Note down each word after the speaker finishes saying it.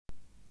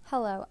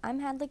Hello, I'm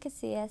Hadley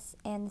Casillas,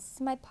 and this is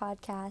my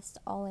podcast,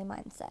 All A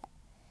Mindset.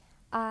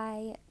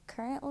 I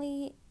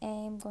currently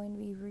am going to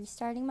be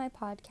restarting my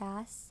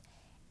podcast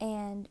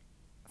and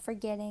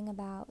forgetting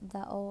about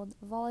the old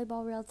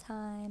volleyball real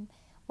time,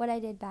 what I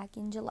did back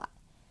in July.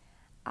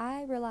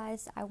 I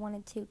realized I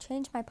wanted to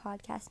change my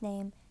podcast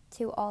name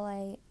to All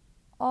A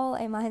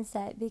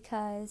Mindset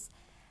because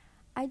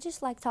I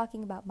just like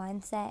talking about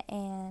mindset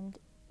and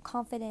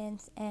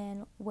confidence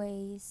and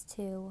ways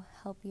to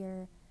help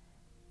your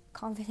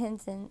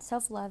confidence and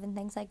self-love and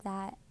things like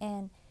that,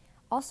 and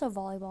also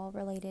volleyball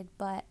related,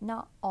 but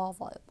not all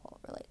volleyball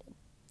related.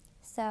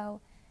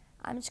 So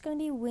I'm just going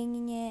to be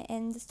winging it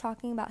and just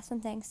talking about some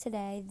things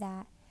today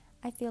that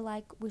I feel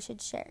like we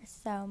should share.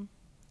 So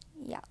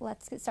yeah,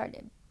 let's get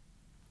started.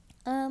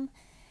 Today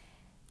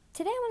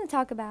I want to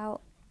talk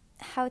about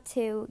how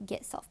to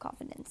get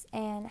self-confidence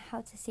and how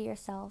to see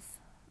yourself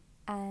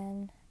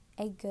and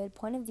a good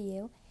point of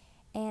view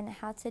and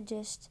how to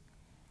just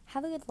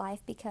have a good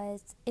life,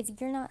 because if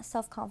you're not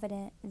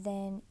self-confident,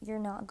 then you're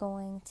not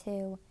going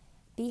to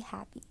be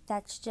happy.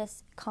 That's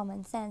just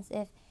common sense.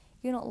 If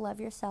you don't love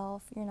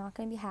yourself, you're not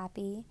going to be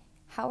happy.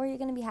 How are you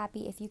going to be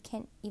happy if you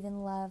can't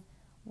even love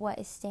what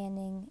is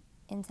standing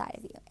inside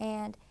of you?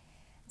 And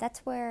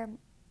that's where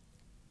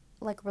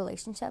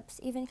relationships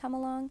even come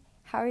along.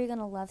 How are you going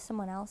to love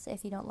someone else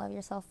if you don't love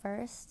yourself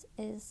first,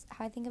 is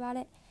how I think about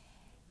it.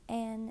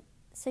 And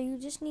so you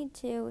just need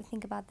to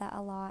think about that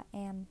a lot,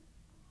 and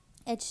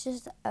it's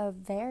just a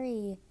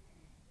very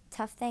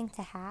tough thing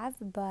to have,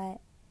 but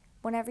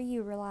whenever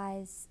you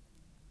realize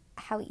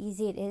how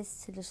easy it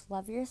is to just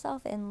love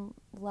yourself and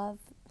love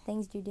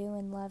things you do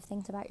and love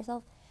things about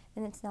yourself,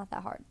 then it's not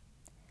that hard.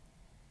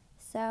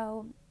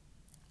 So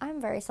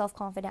I'm very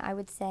self-confident, I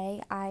would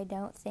say. I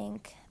don't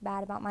think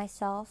bad about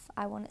myself.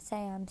 I wouldn't say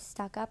I'm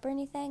stuck up or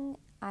anything.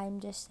 I'm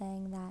just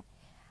saying that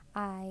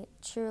I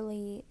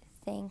truly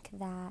think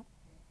that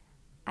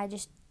I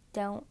just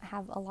don't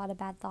have a lot of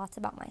bad thoughts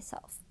about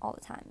myself all the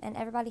time. And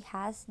everybody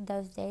has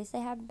those days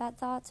they have bad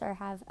thoughts or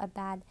have a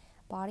bad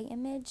body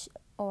image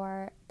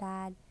or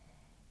bad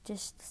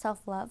just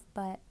self-love,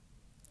 but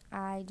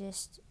I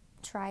just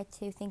try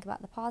to think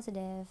about the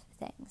positive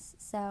things.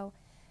 So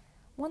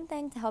one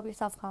thing to help your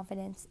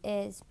self-confidence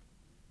is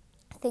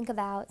think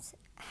about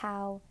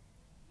how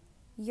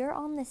you're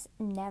on this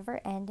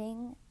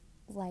never-ending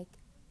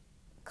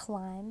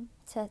climb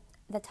to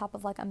the top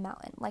of a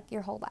mountain,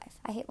 your whole life.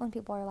 I hate when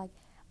people are like,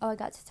 oh, I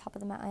got to the top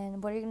of the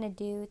mountain. What are you going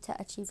to do to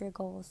achieve your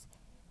goals?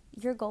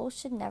 Your goals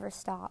should never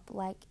stop.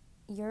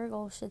 Your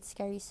goals should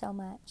scare you so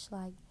much.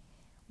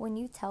 When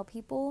you tell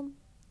people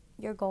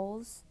your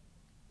goals,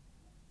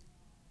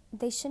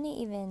 they shouldn't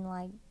even,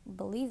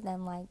 believe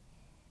them.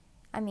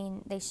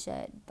 They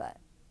should, but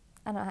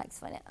I don't know how to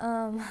explain it.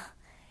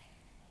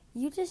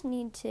 You just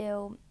need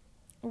to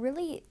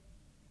really,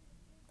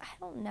 I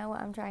don't know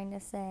what I'm trying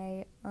to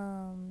say.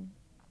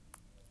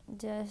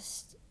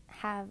 Just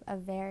have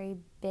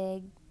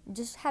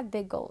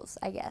big goals,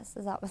 I guess.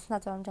 That's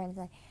what I'm trying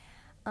to say.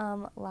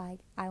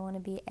 I want to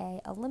be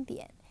a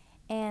Olympian.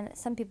 And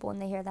some people, when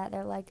they hear that,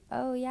 they're like,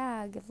 oh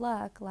yeah, good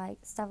luck,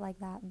 stuff like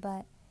that.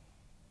 But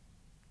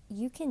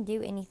you can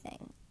do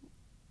anything.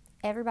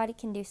 Everybody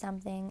can do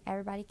something.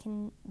 Everybody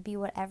can be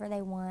whatever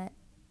they want.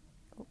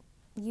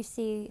 You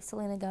see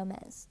Selena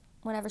Gomez.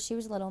 Whenever she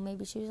was little,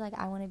 maybe she was like,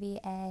 I want to be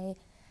a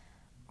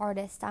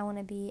artist. I want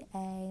to be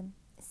a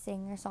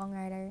singer,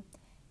 songwriter.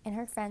 And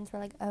her friends were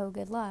like, oh,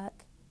 good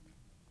luck.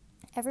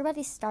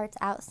 Everybody starts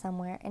out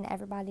somewhere, and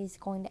everybody's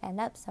going to end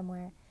up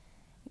somewhere.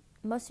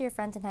 Most of your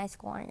friends in high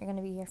school aren't going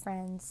to be your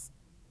friends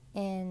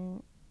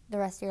in the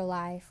rest of your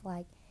life.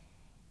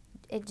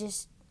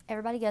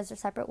 Everybody goes their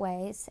separate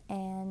ways,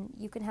 and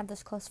you can have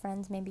those close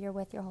friends maybe you're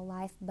with your whole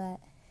life,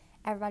 but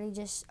everybody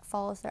just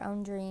follows their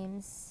own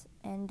dreams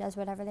and does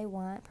whatever they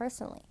want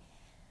personally.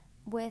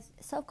 With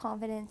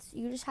self-confidence,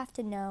 you just have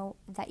to know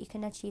that you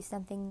can achieve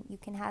something.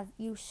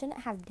 You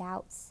shouldn't have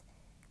doubts,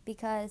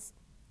 because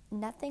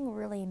nothing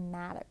really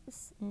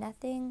matters.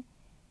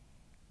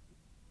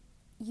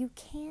 You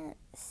can't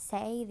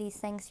say these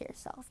things to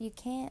yourself. You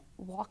can't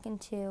walk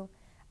into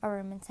a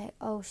room and say,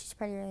 oh, she's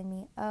prettier than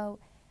me. Oh,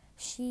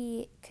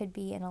 she could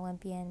be an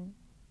Olympian.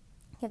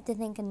 You have to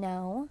think,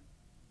 no,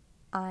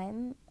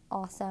 I'm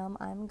awesome.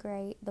 I'm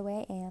great the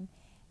way I am,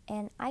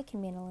 and I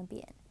can be an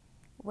Olympian.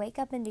 Wake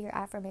up and do your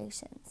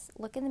affirmations.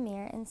 Look in the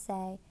mirror and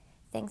say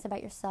things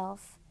about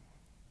yourself.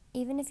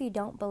 Even if you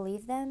don't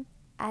believe them,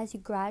 as you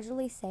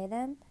gradually say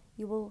them,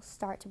 you will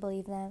start to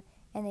believe them,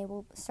 and they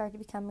will start to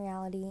become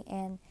reality.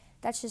 And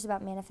that's just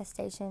about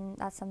manifestation.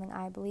 That's something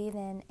I believe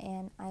in,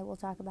 and I will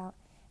talk about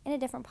in a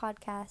different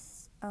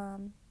podcast.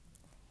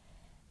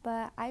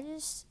 But I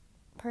just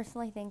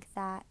personally think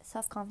that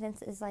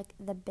self-confidence is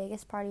the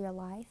biggest part of your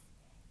life,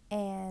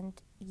 and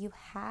you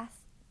have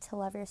to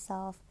love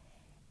yourself.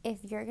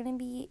 If you're going to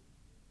be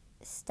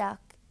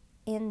stuck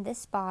in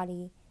this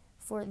body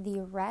for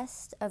the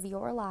rest of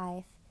your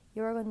life,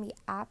 you're going to be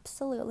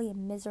absolutely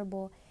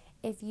miserable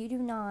if you do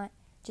not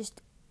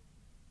just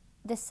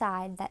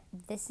decide that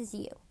this is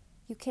you.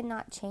 You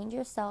cannot change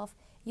yourself.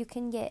 You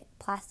can get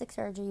plastic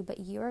surgery, but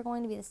you are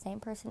going to be the same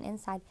person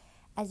inside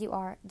as you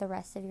are the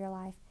rest of your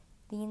life,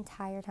 the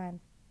entire time.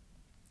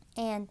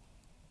 And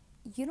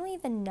you don't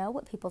even know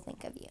what people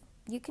think of you.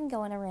 You can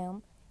go in a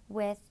room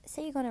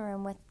say you go in a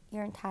room with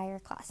your entire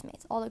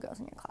classmates, all the girls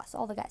in your class,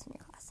 all the guys in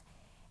your class,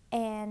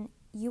 and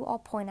you all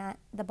point at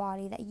the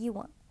body that you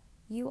want.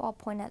 You all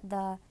point at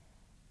the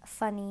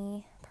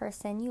funny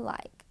person you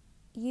like.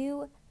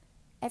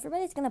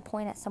 Everybody's going to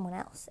point at someone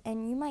else,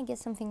 and you might get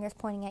some fingers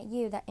pointing at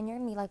you, and you're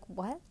going to be like,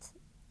 what?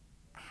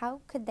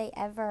 How could they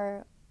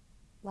ever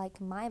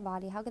like my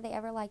body? How could they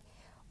ever like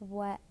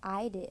what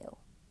I do?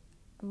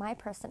 My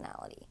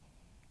personality.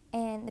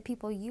 And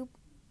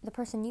the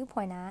person you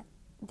point at,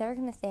 they're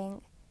going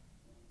to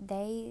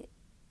they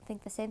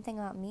think the same thing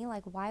about me.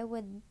 Like, why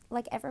would,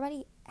 like,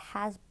 everybody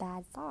has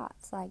bad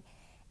thoughts. Like,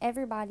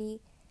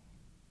 everybody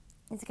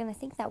is going to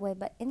think that way,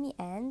 but in the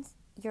end,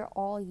 you're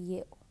all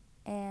you,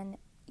 and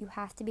you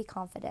have to be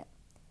confident.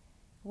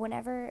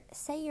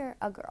 Say you're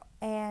a girl,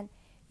 and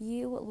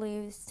you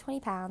lose 20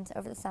 pounds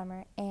over the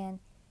summer, and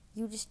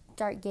you just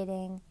start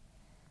getting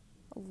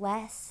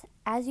less.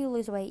 As you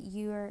lose weight,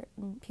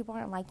 people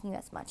aren't liking you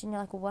as much, and you're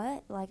like,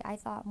 what? Like, I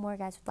thought more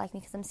guys would like me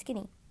because I'm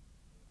skinny.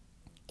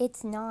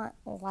 It's not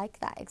like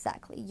that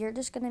exactly. You're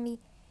just going to be,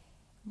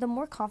 the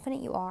more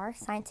confident you are,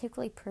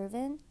 scientifically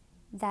proven,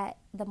 that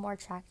the more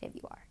attractive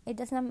you are. It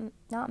does not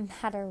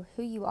matter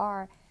who you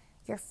are,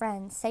 your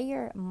friends. Say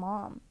your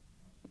mom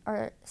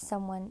or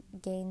someone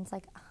gains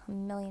like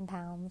 1,000,000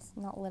 pounds,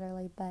 not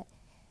literally, but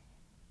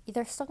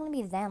they're still going to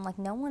be them. Like,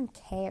 no one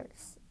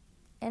cares.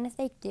 And if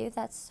they do,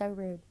 that's so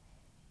rude.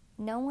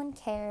 No one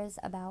cares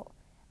about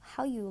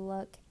how you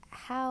look,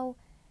 how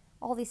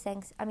all these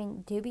things. I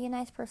mean, do be a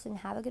nice person,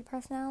 have a good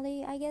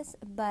personality, I guess,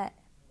 but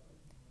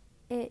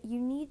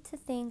you need to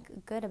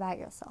think good about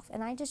yourself.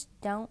 And I just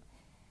don't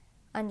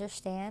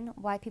understand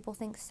why people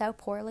think so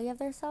poorly of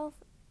themselves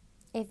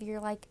if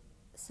you're like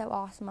so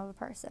awesome of a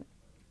person.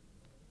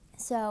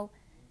 So,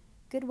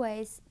 good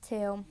ways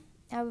I'm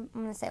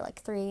going to say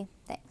like 3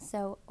 things.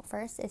 So,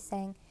 first is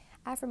saying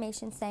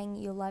affirmations, saying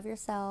you love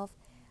yourself,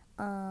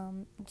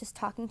 just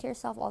talking to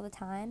yourself all the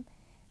time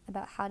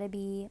about how to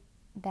be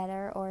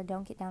better, or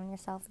don't get down on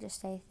yourself.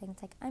 Just say things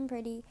like, I'm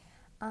pretty,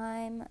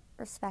 I'm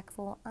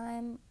respectful,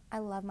 I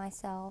love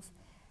myself,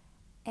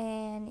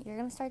 and you're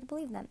going to start to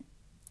believe them.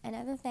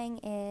 Another thing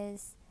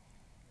is,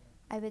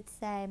 I would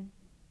say,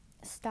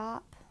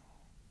 stop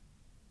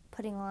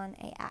putting on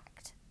an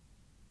act.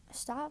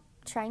 Stop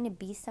trying to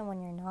be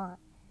someone you're not.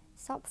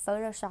 Stop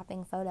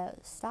photoshopping photos.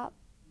 Stop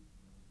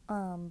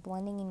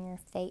blending in your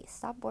face.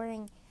 Stop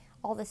wearing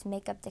all this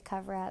makeup to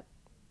cover up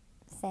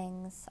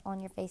things on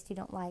your face you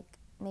don't like.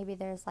 Maybe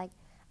there's like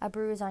a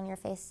bruise on your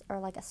face or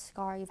like a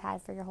scar you've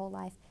had for your whole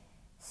life.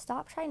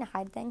 Stop trying to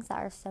hide things that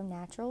are so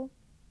natural.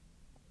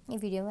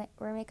 If you do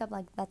wear makeup,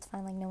 like, that's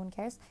fine, like, no one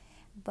cares.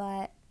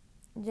 But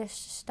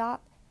just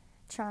stop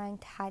trying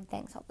to hide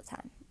things all the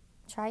time.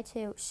 Try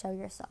to show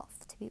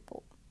yourself to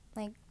people.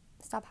 Like,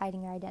 stop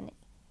hiding your identity.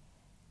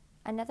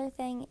 Another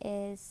thing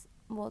is,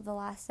 the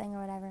last thing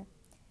or whatever,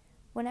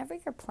 whenever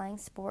you're playing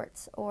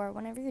sports or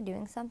whenever you're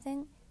doing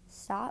something,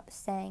 stop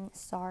saying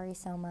sorry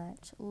so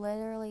much.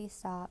 Literally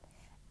stop.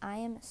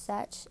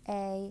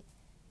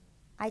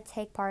 I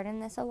take part in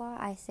this a lot.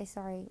 I say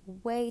sorry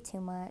way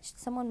too much.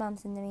 Someone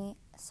bumps into me,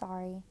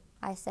 sorry.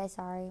 I say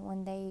sorry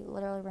when they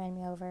literally ran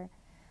me over.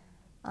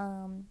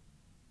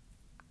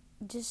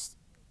 Just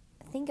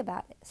think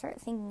about it.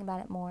 Start thinking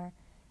about it more.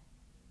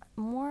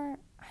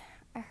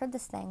 I heard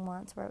this thing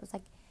once where it was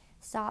like,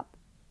 stop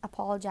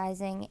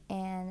apologizing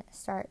and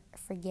start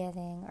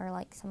forgiving, or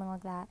like something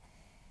like that.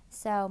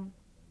 So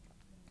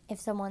if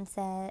someone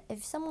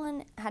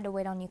had to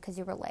wait on you because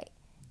you were late,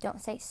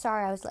 don't say,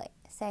 sorry, I was late.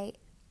 Say,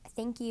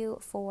 thank you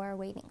for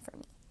waiting for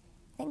me.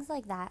 Things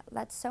like that.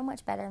 That's so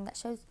much better, and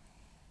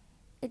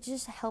it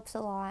just helps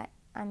a lot.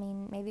 I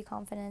mean, maybe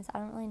confidence, I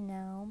don't really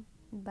know,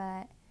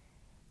 but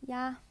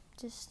yeah,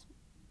 just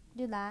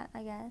do that,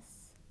 I guess.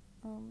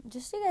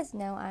 Just so you guys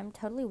know, I'm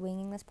totally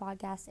winging this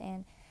podcast,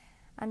 and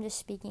I'm just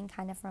speaking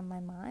kind of from my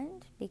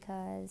mind,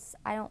 because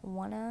I don't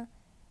want to,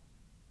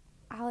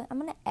 I'm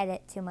going to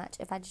edit too much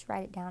if I just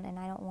write it down, and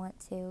I don't want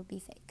to be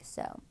fake.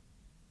 So,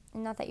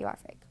 not that you are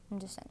fake, I'm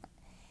just saying that.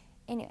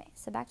 Anyway,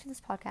 so back to this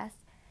podcast.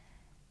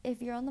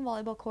 If you're on the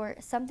volleyball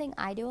court, something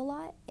I do a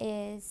lot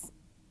is,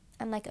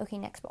 I'm like, okay,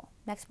 next ball,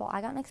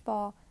 I got next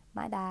ball,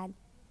 my bad.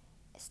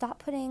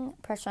 Stop putting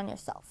pressure on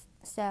yourself.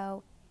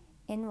 So,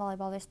 in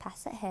volleyball, there's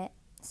pass set hit.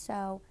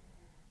 So,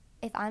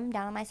 if I'm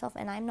down on myself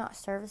and I'm not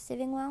service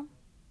receiving well,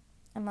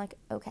 I'm like,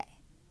 okay,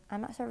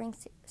 I'm not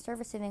service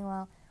receiving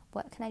well.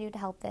 What can I do to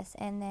help this?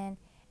 And then,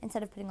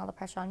 instead of putting all the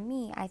pressure on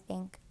me, I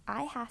think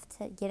I have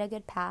to get a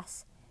good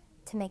pass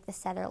to make the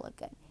setter look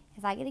good.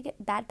 If I get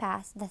a bad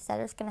pass, the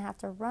setter's going to have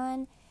to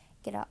run,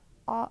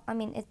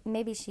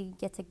 maybe she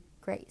gets a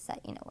great set,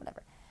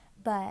 whatever.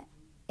 But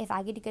if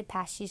I get a good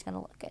pass, she's going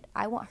to look good.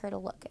 I want her to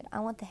look good. I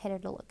want the hitter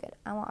to look good.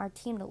 I want our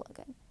team to look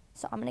good.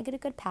 So I'm going to get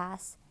a good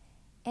pass,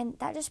 and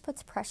that just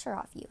puts pressure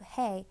off you.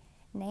 Hey,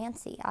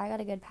 Nancy, I got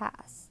a good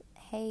pass.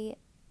 Hey,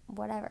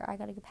 whatever. I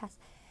got a good pass.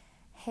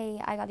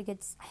 Hey, I got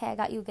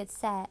you a good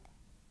set.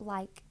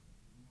 Like,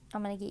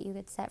 I'm going to get you a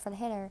good set for the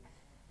hitter.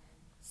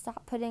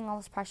 Stop putting all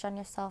this pressure on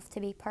yourself to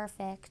be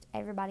perfect.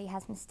 Everybody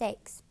has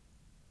mistakes.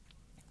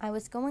 I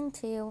was going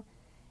to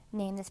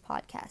name this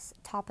podcast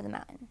Top of the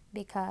Mountain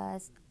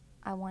because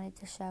I wanted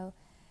to show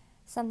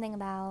something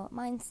about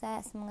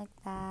mindset, something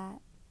like that,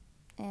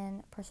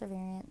 and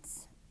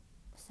perseverance.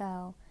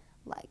 So,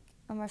 like,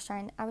 I was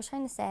trying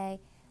to say,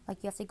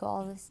 like, you have to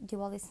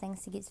do all these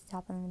things to get to the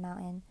top of the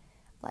mountain,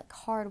 like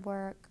hard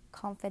work,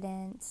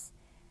 confidence.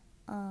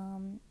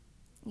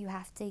 You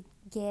have to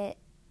get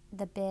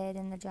the bid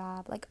and the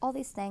job, like all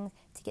these things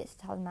to get to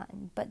the top of the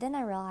mountain. But then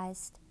I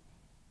realized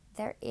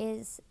there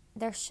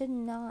should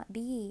not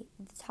be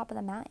the top of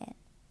the mountain.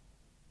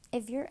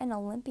 If you're an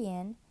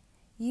Olympian,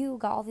 you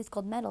got all these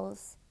gold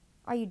medals.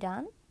 Are you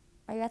done?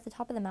 Are you at the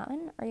top of the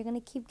mountain? Are you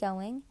going to keep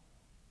going?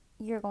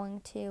 You're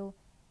going to,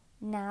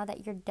 now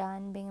that you're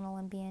done being an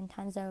Olympian,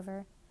 time's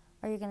over,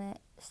 are you going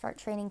to start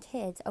training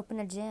kids, open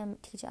a gym,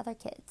 teach other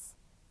kids?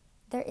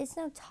 There is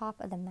no top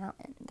of the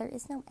mountain. There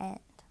is no end.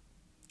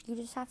 You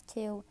just have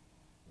to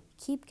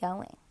keep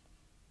going.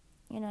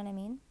 You know what I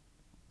mean?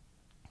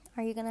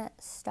 Are you going to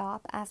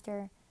stop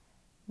after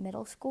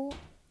middle school?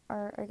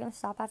 Or are you going to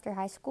stop after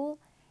high school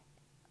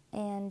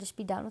and just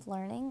be done with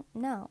learning?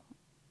 No.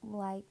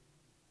 Like,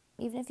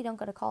 even if you don't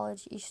go to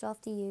college, you still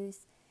have to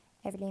use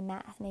everyday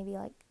math, maybe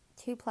like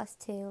 2 plus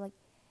 2, like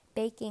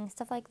baking,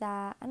 stuff like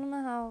that. I don't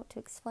know how to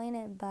explain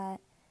it, but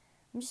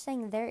I'm just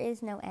saying there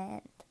is no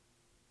end.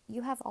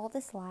 You have all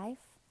this life.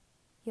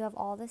 You have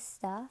all this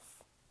stuff.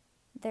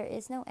 There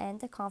is no end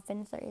to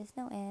confidence. There is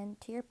no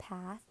end to your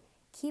path.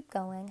 Keep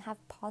going.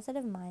 Have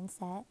positive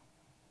mindset.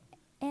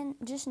 And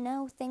just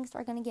know things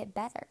are going to get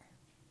better.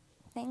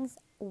 Things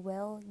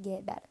will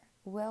get better.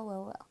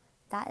 Will.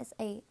 That is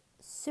a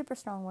super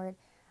strong word.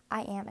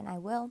 I am and I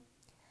will.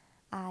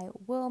 I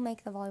will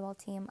make the volleyball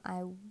team.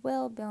 I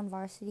will be on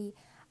varsity.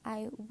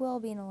 I will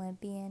be an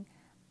Olympian.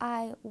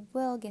 I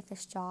will get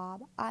this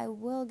job. I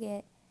will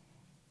get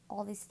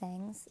all these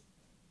things.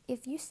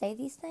 If you say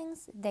these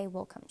things, they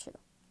will come true.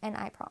 And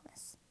I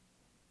promise.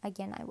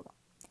 Again, I will.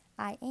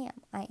 I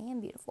am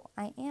beautiful.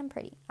 I am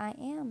pretty. I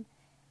am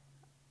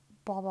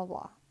blah, blah,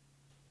 blah.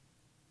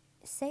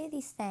 Say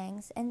these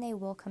things and they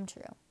will come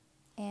true.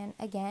 And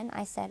again,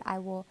 I said I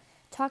will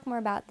talk more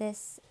about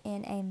this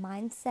in a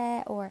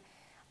mindset or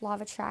law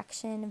of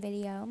attraction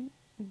video,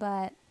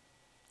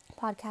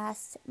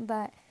 podcast,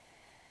 but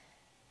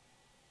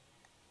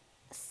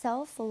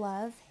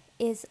self-love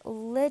is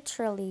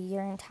literally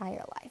your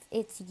entire life.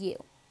 It's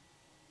you.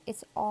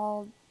 It's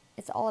all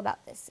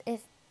about this.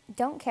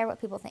 Don't care what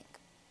people think.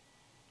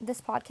 This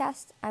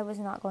podcast I was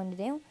not going to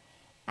do.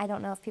 I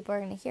don't know if people are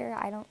going to hear.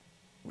 I don't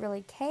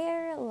really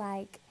care.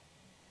 Like,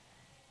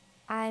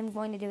 I'm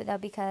going to do it though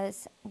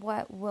because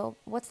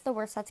what's the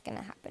worst that's going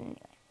to happen anyway?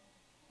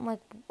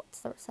 Like,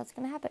 what's the worst that's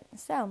going to happen?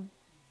 So,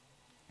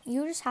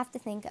 you just have to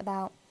think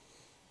about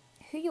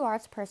who you are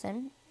as a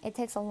person. It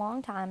takes a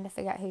long time to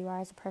figure out who you are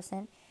as a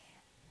person.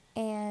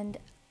 And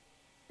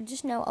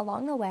just know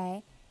along the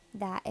way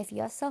that if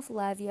you have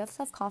self-love, you have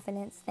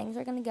self-confidence, things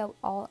are going to go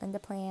all into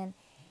plan.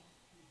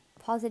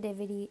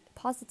 Positivity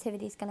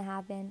is going to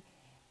happen.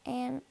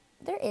 And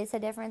there is a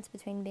difference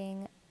between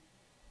being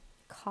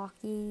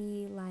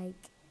cocky,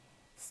 like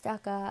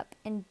stuck up,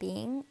 and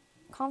being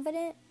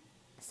confident,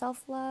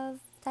 self-love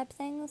type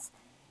things.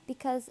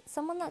 Because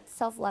someone that's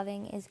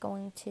self-loving is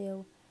going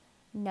to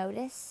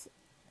notice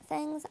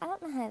things. I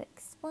don't know how to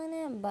explain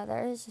it, but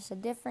there is just a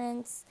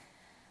difference.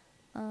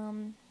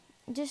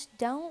 Just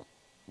don't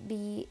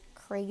be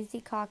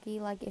crazy cocky.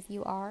 Like, if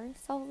you are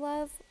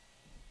self-love,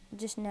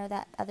 just know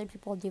that other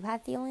people do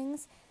have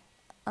feelings.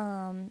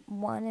 1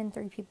 in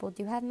 3 people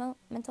do have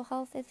mental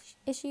health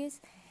issues,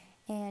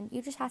 and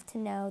you just have to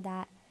know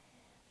that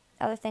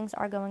other things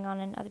are going on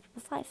in other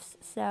people's lives.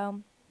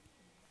 So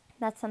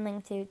that's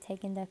something to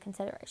take into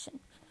consideration.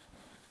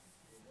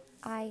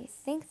 I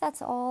think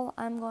that's all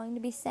I'm going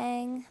to be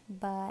saying,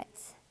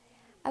 but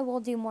I will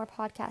do more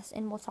podcasts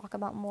and we'll talk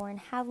about more and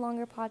have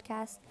longer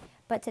podcasts.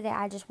 But today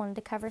I just wanted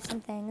to cover some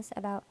things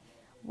about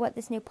what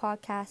this new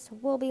podcast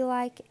will be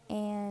like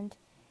and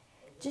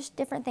just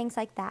different things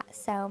like that.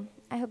 So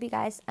I hope you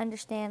guys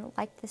understand,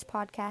 like this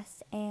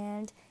podcast,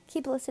 and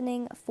keep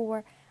listening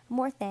for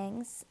more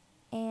things,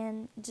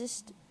 and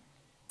just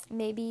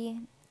maybe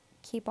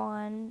keep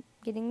on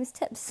getting these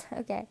tips.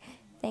 Okay.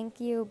 Thank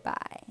you.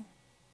 Bye.